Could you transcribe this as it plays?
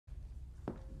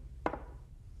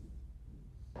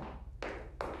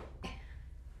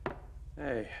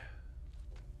Hey.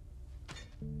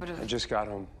 What I just got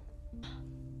home.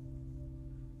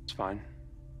 It's fine.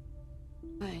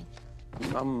 Fine.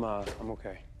 I'm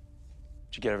okay.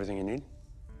 Did you get everything you need?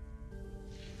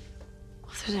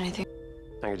 If there's anything...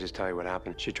 I can just tell you what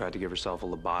happened. She tried to give herself a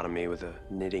lobotomy with a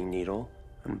knitting needle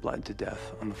and bled to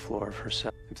death on the floor of her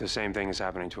cell. If the same thing is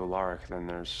happening to Alaric, then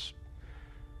there's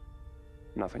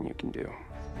nothing you can do.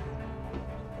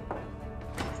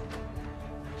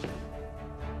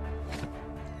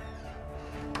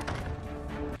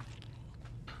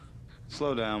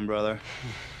 Slow down, brother.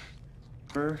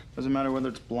 Doesn't matter whether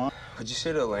it's blonde. What'd you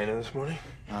say to Elena this morning?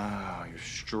 Ah, you're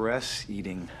stress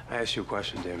eating. I asked you a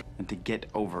question, Damon. And to get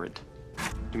over it.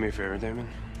 Do me a favor, Damon.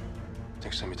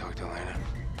 Next time you talk to Elena,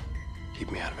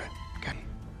 keep me out of it, okay?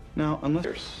 Now,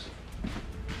 unless...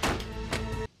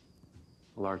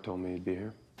 Alaric told me he'd be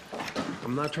here.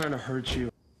 I'm not trying to hurt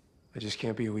you. I just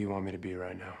can't be who you want me to be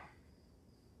right now.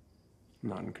 I'm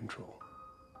not in control.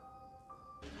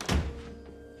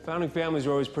 Founding families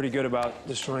are always pretty good about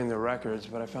destroying their records,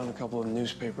 but I found a couple of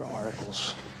newspaper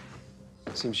articles.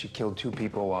 It seems she killed 2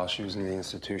 people while she was in the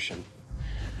institution.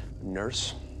 A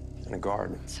nurse and a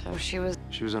guard. So she was...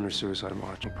 She was under suicide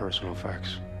watch. No personal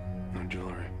effects. No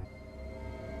jewelry.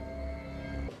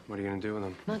 What are you gonna do with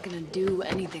them? I'm not gonna do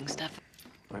anything, Stefan.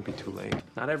 Might be too late.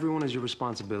 Not everyone is your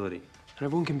responsibility. Not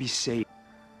everyone can be safe.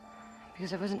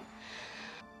 Because I wasn't...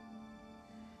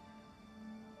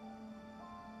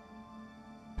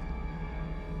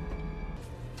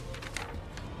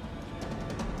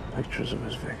 Pictures of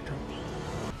his victims.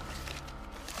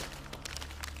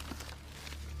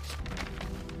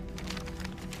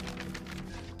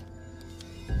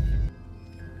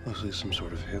 Looks like some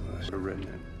sort of hit list. Written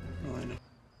it. Elena.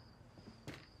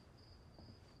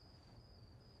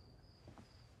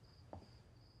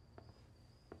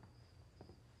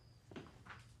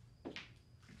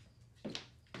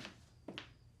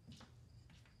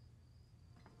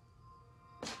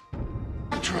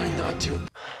 I'm trying not to.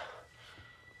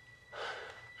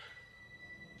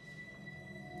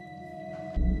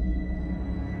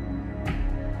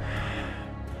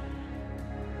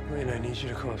 Wait, I need you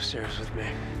to come upstairs with me.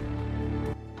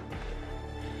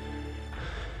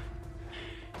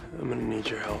 I'm gonna need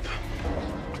your help.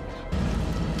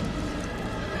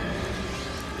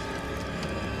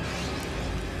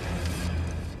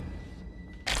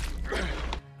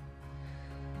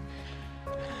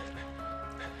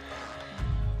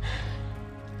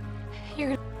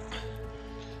 You're...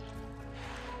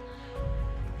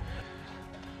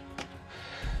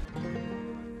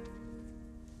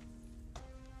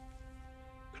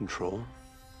 Control?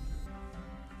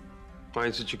 Why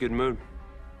in such a good mood?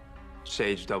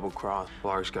 Sage double-cross.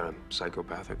 Lark's got a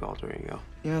psychopathic alter ego.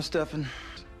 You know, Stefan,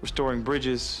 restoring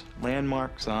bridges,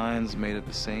 landmark signs made of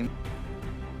the same.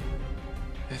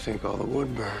 I think all the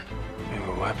wood burned. We have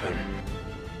a weapon.